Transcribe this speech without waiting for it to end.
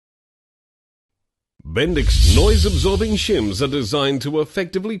Bendix noise-absorbing shims are designed to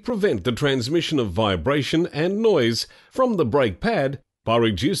effectively prevent the transmission of vibration and noise from the brake pad by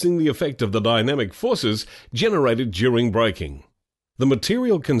reducing the effect of the dynamic forces generated during braking. The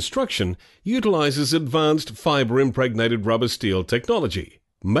material construction utilises advanced fibre-impregnated rubber steel technology,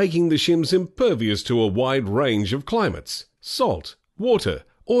 making the shims impervious to a wide range of climates, salt, water,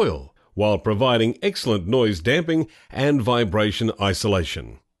 oil, while providing excellent noise damping and vibration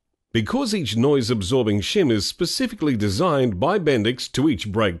isolation. Because each noise-absorbing shim is specifically designed by Bendix to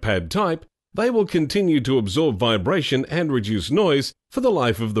each brake pad type, they will continue to absorb vibration and reduce noise for the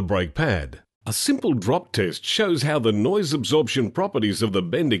life of the brake pad. A simple drop test shows how the noise absorption properties of the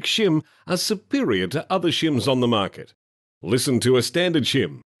Bendix shim are superior to other shims on the market. Listen to a standard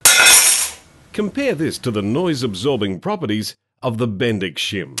shim. Compare this to the noise-absorbing properties of the Bendix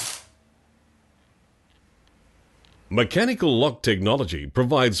shim. Mechanical lock technology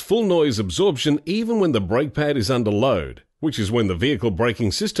provides full noise absorption even when the brake pad is under load, which is when the vehicle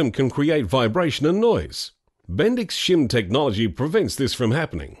braking system can create vibration and noise. Bendix shim technology prevents this from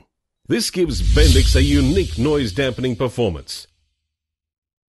happening. This gives Bendix a unique noise dampening performance.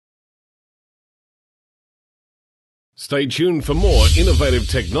 Stay tuned for more innovative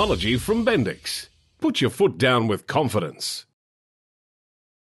technology from Bendix. Put your foot down with confidence.